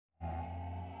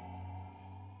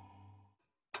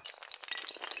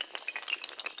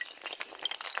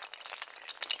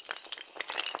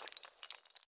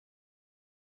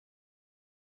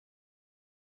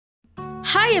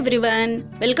Hi everyone,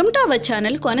 welcome to our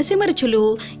channel Konaseema రుచులు.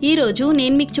 ఈరోజు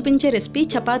నేను మీకు చూపించే రెసిపీ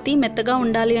చపాతీ మెత్తగా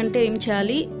ఉండాలి అంటే ఏం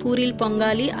చేయాలి, పూరీలు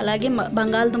పొంగాలి, అలాగే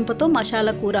బంగాళదుంపతో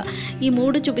మసాలా కూర, ఈ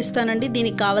మూడు చూపిస్తానండి.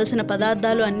 దీనికి కావాల్సిన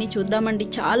పదార్థాలు అన్నీ చూద్దామండి.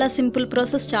 చాలా సింపుల్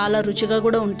ప్రాసెస్, చాలా రుచిగా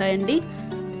కూడా ఉంటాయండి.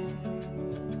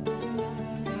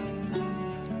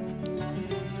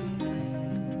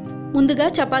 ముందుగా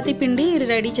చపాతీ పిండి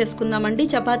రెడీ చేసుకుందామండి.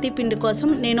 చపాతీ పిండి కోసం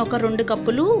నేను ఒక 2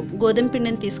 కప్పులు గోధుమ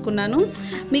పిండిని తీసుకున్నాను.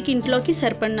 మీకు ఇంట్లోకి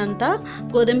సరిపడినంత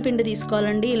గోధుమ పిండి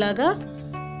తీసుకోవాలండి. ఇలాగా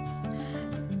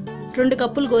 2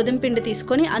 కప్పులు గోధుమ పిండి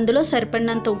తీసుకొని అందులో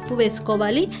సరిపడినంత ఉప్పు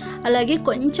వేసుకోవాలి. అలాగే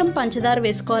కొంచెం పంచదార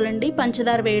వేసుకోవాలండి.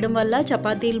 పంచదార వేయడం వల్ల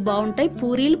చపాతీలు బాగుంటాయి,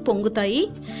 పూరీలు పొంగుతాయి,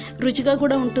 రుచిగా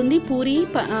కూడా ఉంటుంది. పూరి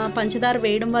పంచదార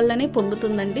వేయడం వల్లనే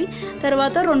పొంగుతుందండి.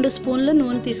 తర్వాత 2 స్పూన్ల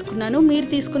నూనె తీసుకున్నాను. మీరు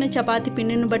తీసుకునే చపాతీ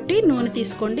పిండిని బట్టి నూనె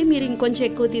తీసుకోండి. మీరు ఇంకొంచెం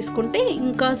ఎక్కువ తీసుకుంటే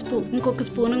ఇంకొక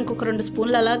స్పూన్, ఇంకొక 2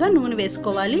 స్పూన్లు అలాగా నూనె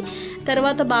వేసుకోవాలి.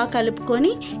 తర్వాత బాగా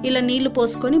కలుపుకొని ఇలా నీళ్లు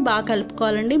పోసుకొని బాగా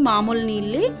కలుపుకోవాలండి. మామూలు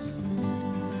నీళ్ళే.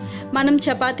 మనం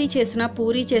చపాతీ చేసినా,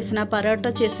 పూరీ చేసినా, పరోటా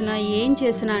చేసినా, ఏం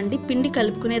చేసినా అండి పిండి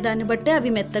కలుపుకునే దాన్ని బట్టే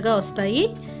అవి మెత్తగా వస్తాయి.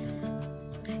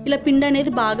 ఇలా పిండి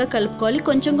అనేది బాగా కలుపుకోవాలి.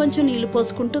 కొంచెం కొంచెం నీళ్లు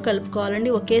పోసుకుంటూ కలుపుకోవాలండి,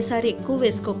 ఒకేసారి ఎక్కువ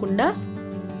వేసుకోకుండా.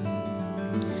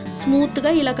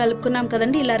 స్మూత్గా ఇలా కలుపుకున్నాం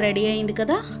కదండి. ఇలా రెడీ అయింది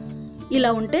కదా,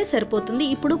 ఇలా ఉంటే సరిపోతుంది.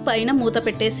 ఇప్పుడు పైన మూత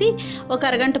పెట్టేసి ఒక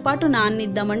అరగంట పాటు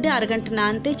నాననిద్దామండి. అరగంట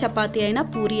నానితే చపాతీ అయినా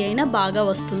పూరీ అయినా బాగా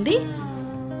వస్తుంది.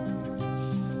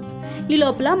 ఈ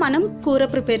లోపల మనం కూర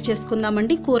ప్రిపేర్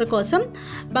చేసుకుందామండి. కూర కోసం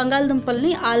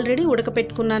బంగాళదుంపల్ని ఆల్రెడీ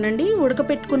ఉడకపెట్టుకున్నానండి.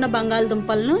 ఉడకపెట్టుకున్న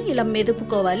బంగాళదుంపలను ఇలా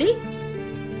మెదుపుకోవాలి.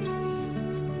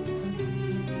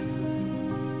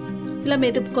 ఇలా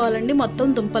మెదుపుకోవాలండి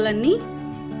మొత్తం దుంపలన్నీ.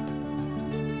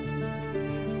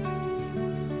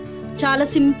 చాలా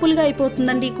సింపుల్గా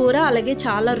అయిపోతుందండి ఈ కూర, అలాగే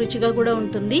చాలా రుచిగా కూడా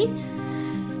ఉంటుంది.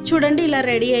 చూడండి ఇలా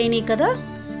రెడీ అయినాయి కదా.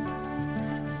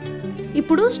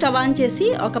 ఇప్పుడు స్టవ్ ఆన్ చేసి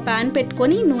ఒక ప్యాన్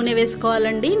పెట్టుకొని నూనె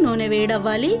వేసుకోవాలండి. నూనె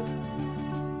వేడవ్వాలి.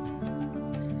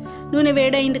 నూనె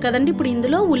వేడైంది కదండి. ఇప్పుడు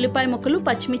ఇందులో ఉల్లిపాయ ముక్కలు,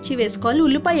 పచ్చిమిర్చి వేసుకోవాలి.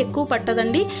 ఉల్లిపాయ ఎక్కువ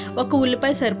పట్టదండి, ఒక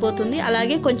ఉల్లిపాయ సరిపోతుంది.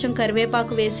 అలాగే కొంచెం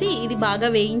కరివేపాకు వేసి ఇది బాగా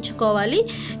వేయించుకోవాలి.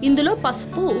 ఇందులో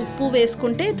పసుపు, ఉప్పు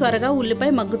వేసుకుంటే త్వరగా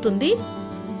ఉల్లిపాయ మగ్గుతుంది.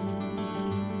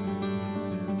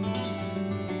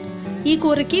 ఈ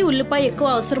కూరకి ఉల్లిపాయ ఎక్కువ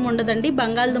అవసరం ఉండదండి.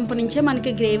 బంగాళదుంప నుంచే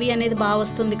మనకి గ్రేవీ అనేది బాగా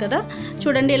వస్తుంది కదా.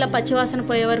 చూడండి ఇలా పచ్చివాసన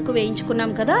పోయే వరకు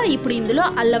వేయించుకున్నాం కదా. ఇప్పుడు ఇందులో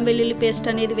అల్లం వెల్లుల్లి పేస్ట్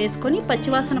అనేది వేసుకొని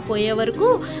పచ్చివాసన పోయే వరకు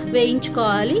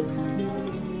వేయించుకోవాలి.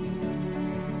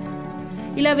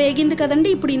 ఇలా వేగింది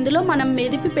కదండి. ఇప్పుడు ఇందులో మనం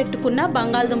మెదిపి పెట్టుకున్న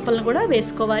బంగాళదుంపలను కూడా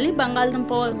వేసుకోవాలి.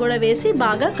 బంగాళదుంప కూడా వేసి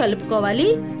బాగా కలుపుకోవాలి.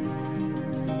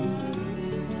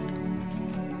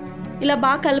 ఇలా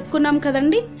బాగా కలుపుకున్నాం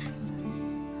కదండి.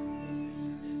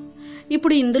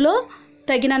 ఇప్పుడు ఇందులో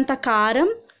తగినంత కారం,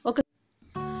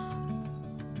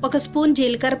 ఒక స్పూన్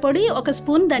జీలకర్ర పొడి, ఒక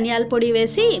స్పూన్ ధనియాల పొడి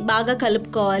వేసి బాగా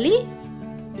కలుపుకోవాలి.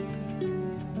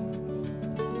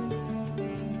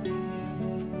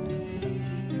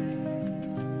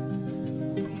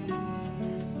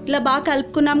 ఇలా బాగా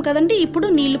కలుపుకున్నాం కదండి. ఇప్పుడు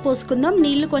నీళ్లు పోసుకుందాం.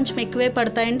 నీళ్లు కొంచెం ఎక్కువే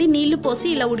పడతాయండి. నీళ్లు పోసి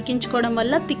ఇలా ఉడికించుకోవడం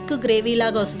వల్ల థిక్ గ్రేవీ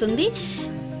లాగా వస్తుంది.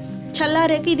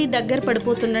 చల్లారాక ఇది దగ్గర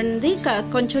పడిపోతుందండి.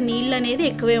 కొంచెం నీళ్ళు అనేది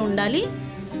ఎక్కువే ఉండాలి.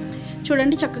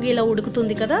 చూడండి చక్కగా ఇలా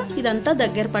ఉడుకుతుంది కదా. ఇదంతా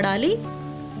దగ్గర పడాలి.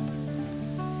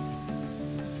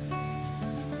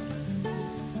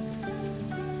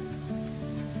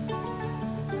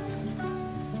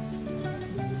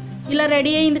 ఇలా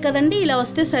రెడీ అయింది కదండి. ఇలా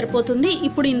వస్తే సరిపోతుంది.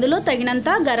 ఇప్పుడు ఇందులో తగినంత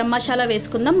గరం మసాలా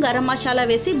వేసుకుందాం. గరం మసాలా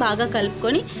వేసి బాగా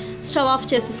కలుపుకొని స్టవ్ ఆఫ్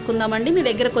చేసేసుకుందామండి. మీ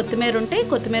దగ్గర కొత్తిమీర ఉంటే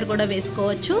కొత్తిమీర కూడా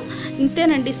వేసుకోవచ్చు.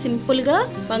 ఇంతేనండి, సింపుల్గా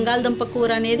బంగాళదుంప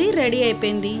కూర అనేది రెడీ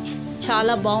అయిపోయింది.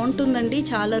 చాలా బాగుంటుందండి,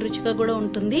 చాలా రుచిగా కూడా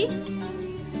ఉంటుంది.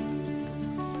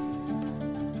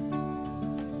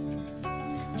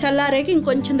 చల్లారాక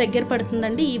ఇంకొంచెం దగ్గర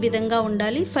పడుతుందండి. ఈ విధంగా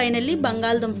ఉండాలి. ఫైనల్లీ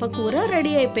బంగాళదుంప కూర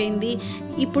రెడీ అయిపోయింది.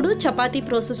 ఇప్పుడు చపాతీ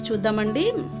ప్రాసెస్ చూద్దామండి.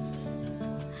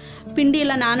 పిండి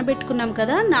ఇలా నానబెట్టుకున్నాం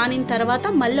కదా. నానిన తర్వాత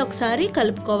మళ్ళీ ఒకసారి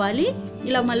కలుపుకోవాలి.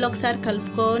 ఇలా మళ్ళీ ఒకసారి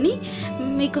కలుపుకొని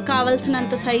మీకు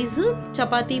కావాల్సినంత సైజు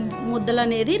చపాతీ ముద్దలు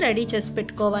అనేది రెడీ చేసి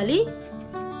పెట్టుకోవాలి.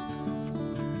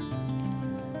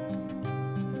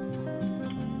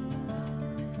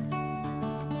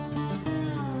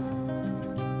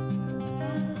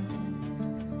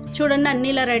 చూడండి అన్నీ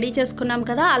ఇలా రెడీ చేసుకున్నాం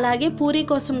కదా. అలాగే పూరీ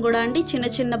కోసం కూడా అండి చిన్న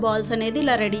చిన్న బాల్స్ అనేది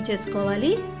ఇలా రెడీ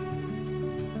చేసుకోవాలి.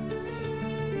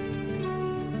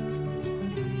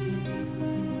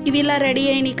 ఇవి ఇలా రెడీ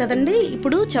అయినాయి కదండి.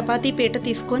 ఇప్పుడు చపాతీ పీట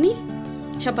తీసుకొని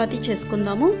చపాతీ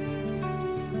చేసుకుందాము.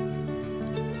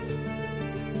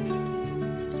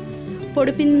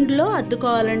 పొడిపిండిలో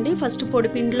అద్దుకోవాలండి. ఫస్ట్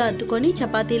పొడిపిండిలో అద్దుకొని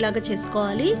చపాతీలాగా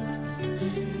చేసుకోవాలి.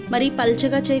 మరి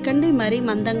పల్చగా చేయకండి, మరి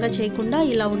మందంగా చేయకుండా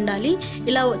ఇలా ఉండాలి.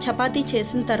 ఇలా చపాతీ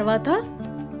చేసిన తర్వాత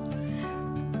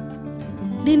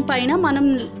దీనిపైన మనం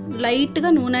లైట్గా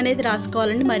నూనె అనేది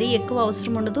రాసుకోవాలండి. మరీ ఎక్కువ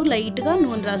అవసరం ఉండదు, లైట్గా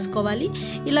నూనె రాసుకోవాలి.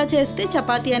 ఇలా చేస్తే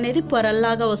చపాతీ అనేది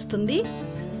పొరల్లాగా వస్తుంది.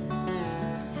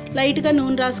 లైట్గా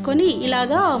నూనె రాసుకొని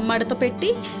ఇలాగా మడత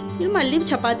పెట్టి మళ్ళీ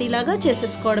చపాతీలాగా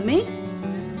చేసేసుకోవడమే.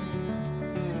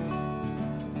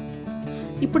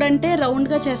 ఇప్పుడంటే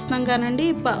రౌండ్గా చేస్తున్నాం కానండి,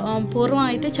 పూర్వం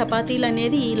అయితే చపాతీలు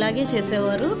అనేది ఇలాగే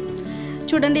చేసేవారు.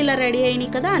 చూడండి ఇలా రెడీ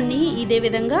అయినాయి కదా, అన్నీ ఇదే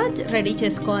విధంగా రెడీ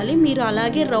చేసుకోవాలి. మీరు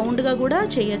అలాగే రౌండ్గా కూడా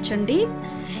చేయొచ్చండి.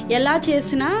 ఎలా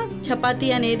చేసినా చపాతీ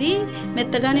అనేది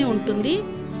మెత్తగానే ఉంటుంది.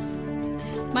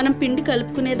 మనం పిండి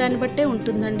కలుపుకునే దాన్ని బట్టే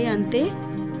ఉంటుందండి, అంతే.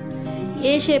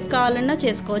 ఏ షేప్ కావాలన్నా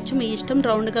చేసుకోవచ్చు, మీ ఇష్టం.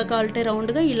 రౌండ్గా కావాలంటే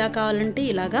రౌండ్గా, ఇలా కావాలంటే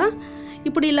ఇలాగా.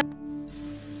 ఇప్పుడు ఇలా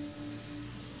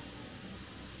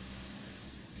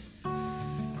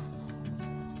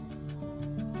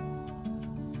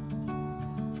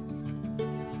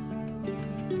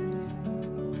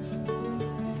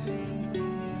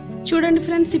చూడండి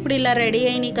ఫ్రెండ్స్, ఇప్పుడు ఇలా రెడీ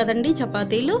అయినాయి కదండి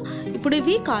చపాతీలు. ఇప్పుడు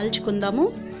ఇవి కాల్చుకుందాము.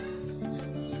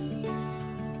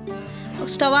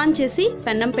 స్టవ్ ఆన్ చేసి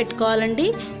పెన్నం పెట్టుకోవాలండి.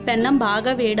 పెన్నం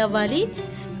బాగా వేడవ్వాలి.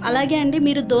 అలాగే అండి,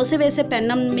 మీరు దోశ వేసే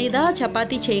పెన్నం మీద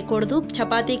చపాతీ చేయకూడదు.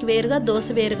 చపాతీకి వేరుగా, దోశ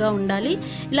వేరుగా ఉండాలి.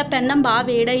 ఇలా పెన్నం బాగా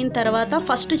వేడైన తర్వాత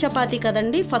ఫస్ట్ చపాతీ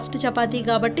కదండి, ఫస్ట్ చపాతీ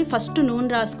కాబట్టి ఫస్ట్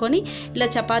నూనె రాసుకొని ఇలా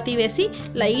చపాతీ వేసి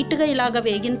లైట్గా ఇలాగ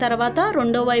వేగిన తర్వాత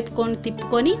రెండో వైపు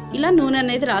తిప్పుకొని ఇలా నూనె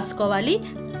అనేది రాసుకోవాలి.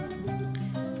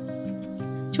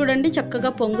 చూడండి చక్కగా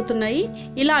పొంగుతున్నాయి.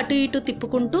 ఇలా అటు ఇటు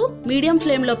తిప్పుకుంటూ మీడియం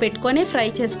ఫ్లేమ్లో పెట్టుకొని ఫ్రై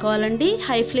చేసుకోవాలండి.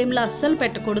 హై ఫ్లేమ్లో అస్సలు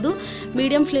పెట్టకూడదు.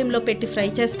 మీడియం ఫ్లేమ్లో పెట్టి ఫ్రై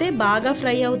చేస్తే బాగా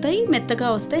ఫ్రై అవుతాయి, మెత్తగా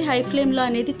వస్తాయి. హై ఫ్లేమ్లో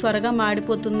అనేది త్వరగా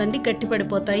మాడిపోతుందండి,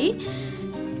 గట్టిపడిపోతాయి.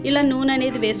 ఇలా నూనె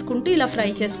అనేది వేసుకుంటూ ఇలా ఫ్రై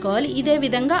చేసుకోవాలి. ఇదే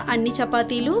విధంగా అన్ని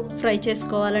చపాతీలు ఫ్రై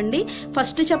చేసుకోవాలండి.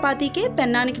 ఫస్ట్ చపాతీకే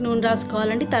పెన్నానికి నూనె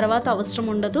రాసుకోవాలండి, తర్వాత అవసరం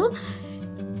ఉండదు.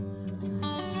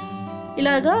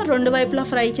 ఇలాగా రెండు వైపులా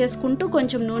ఫ్రై చేసుకుంటూ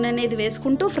కొంచెం నూనె అనేది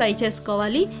వేసుకుంటూ ఫ్రై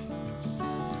చేసుకోవాలి.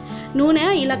 నూనె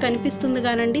ఇలా కనిపిస్తుంది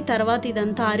కానండి, తర్వాత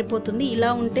ఇదంతా ఆరిపోతుంది. ఇలా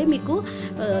ఉంటే మీకు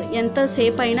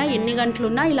ఎంతసేపు అయినా, ఎన్ని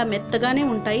గంటలున్నా ఇలా మెత్తగానే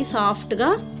ఉంటాయి, సాఫ్ట్గా,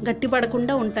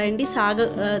 గట్టిపడకుండా ఉంటాయండి.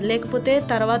 లేకపోతే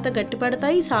తర్వాత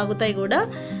గట్టిపడతాయి, సాగుతాయి కూడా.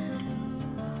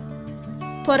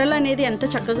 పొరలు అనేది ఎంత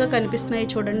చక్కగా కనిపిస్తున్నాయి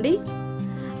చూడండి.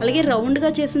 అలాగే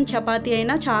రౌండ్గా చేసిన చపాతీ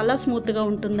అయినా చాలా స్మూత్గా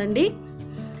ఉంటుందండి.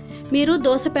 మీరు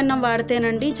దోశ పెన్నం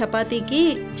వాడితేనండి చపాతీకి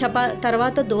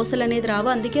తర్వాత దోశలు అనేది రావు,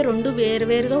 అందుకే రెండు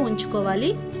వేరువేరుగా ఉంచుకోవాలి.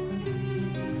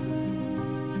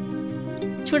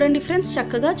 చూడండి ఫ్రెండ్స్,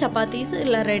 చక్కగా చపాతీస్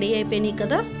ఇలా రెడీ అయిపోయినాయి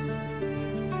కదా.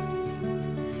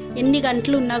 ఎన్ని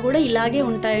గంటలు ఉన్నా కూడా ఇలాగే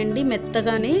ఉంటాయండి,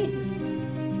 మెత్తగానే.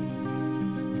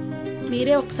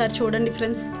 మీరే ఒకసారి చూడండి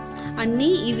ఫ్రెండ్స్,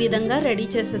 అన్నీ ఈ విధంగా రెడీ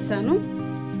చేసేసాను.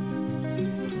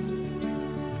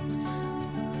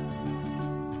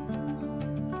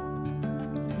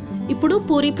 ఇప్పుడు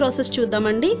పూరీ ప్రాసెస్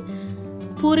చూద్దామండి.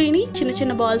 పూరీని చిన్న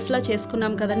చిన్న బాల్స్లా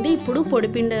చేసుకున్నాం కదండి. ఇప్పుడు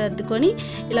పొడిపిండి అద్దుకొని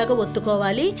ఇలాగ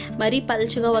ఒత్తుకోవాలి. మరీ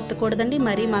పల్చగా ఒత్తకూడదండి,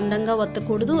 మరీ మందంగా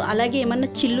ఒత్తకూడదు. అలాగే ఏమన్నా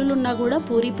చిల్లులు ఉన్నా కూడా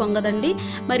పూరీ పొంగదండి,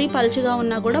 మరీ పల్చగా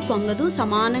ఉన్నా కూడా పొంగదు.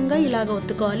 సమానంగా ఇలాగ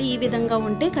ఒత్తుకోవాలి. ఈ విధంగా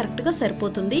ఉంటే కరెక్ట్గా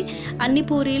సరిపోతుంది. అన్ని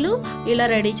పూరీలు ఇలా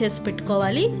రెడీ చేసి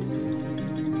పెట్టుకోవాలి.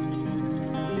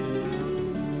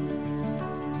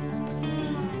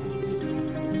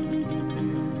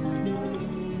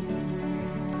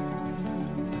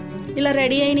 ఇలా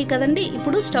రెడీ అయినాయి కదండి.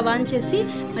 ఇప్పుడు స్టవ్ ఆన్ చేసి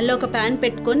మళ్ళీ ఒక ప్యాన్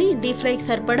పెట్టుకొని డీప్ ఫ్రైకి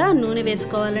సరిపడా నూనె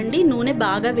వేసుకోవాలండి. నూనె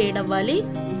బాగా వేడవ్వాలి.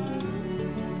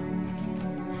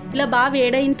 ఇలా బాగా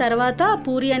వేడైన తర్వాత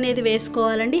పూరి అనేది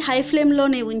వేసుకోవాలండి. హై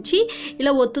ఫ్లేమ్లోనే ఉంచి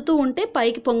ఇలా ఒత్తుతూ ఉంటే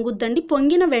పైకి పొంగుద్దండి.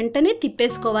 పొంగిన వెంటనే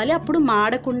తిప్పేసుకోవాలి. అప్పుడు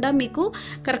మాడకుండా మీకు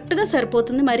కరెక్ట్గా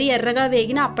సరిపోతుంది. మరీ ఎర్రగా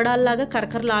వేగిన అప్పడాల్లాగా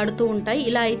కరకరలాడుతూ ఉంటాయి.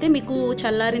 ఇలా అయితే మీకు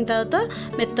చల్లారిన తర్వాత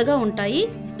మెత్తగా ఉంటాయి.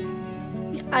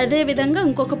 అదే విధంగా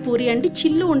ఇంకొక పూరి అండి,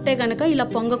 చిల్లు ఉంటే కనుక ఇలా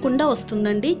పొంగకుండా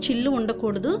వస్తుందండి, చిల్లు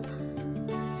ఉండకూడదు.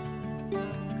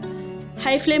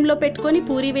 హై ఫ్లేమ్లో పెట్టుకొని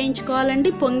పూరి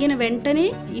వేయించుకోవాలండి. పొంగిన వెంటనే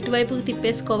ఇటువైపుకి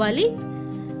తిప్పేసుకోవాలి.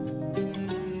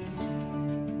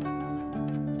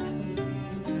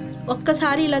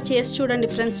 ఒక్కసారి ఇలా చేసి చూడండి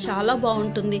ఫ్రెండ్స్, చాలా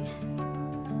బాగుంటుంది.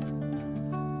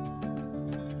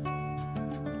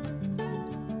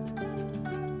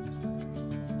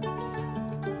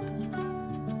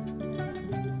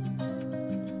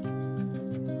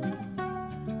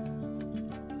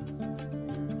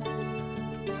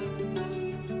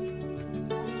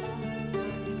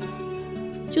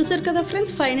 చూసారు కదా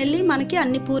ఫ్రెండ్స్, ఫైనల్లీ మనకి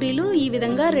అన్ని పూరీలు ఈ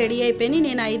విధంగా రెడీ అయిపోయినాయి.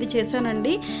 నేను 5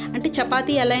 చేశానండి. అంటే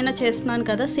చపాతీ ఎలా అయినా చేస్తున్నాను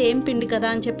కదా, సేమ్ పిండి కదా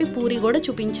అని చెప్పి పూరి కూడా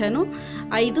చూపించాను.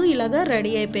 5 ఇలాగా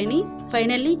రెడీ అయిపోయినాయి.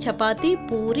 ఫైనల్లీ చపాతీ,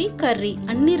 పూరి, కర్రీ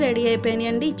అన్నీ రెడీ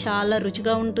అయిపోయినాయి అండి. చాలా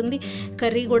రుచిగా ఉంటుంది.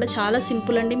 కర్రీ కూడా చాలా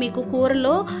సింపుల్ అండి. మీకు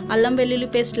కూరలో అల్లం వెల్లుల్లి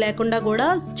పేస్ట్ లేకుండా కూడా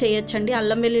చేయొచ్చండి.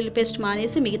 అల్లం వెల్లుల్లి పేస్ట్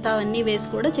మానేసి మిగతా అన్నీ వేసి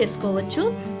కూడా చేసుకోవచ్చు.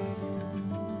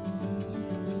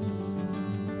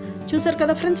 చూసారు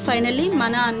కదా ఫ్రెండ్స్, ఫైనల్లీ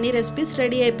మన అన్ని రెసిపీస్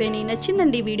రెడీ అయిపోయినాయి.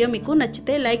 నచ్చిందండి ఈ వీడియో మీకు?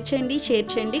 నచ్చితే లైక్ చేయండి, షేర్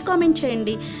చేయండి, కామెంట్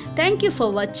చేయండి. Thank you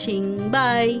for watching.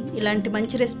 Bye. ఇలాంటి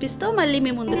మంచి రెసిపీస్తో మళ్ళీ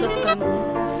మీ ముందుకు వస్తాను.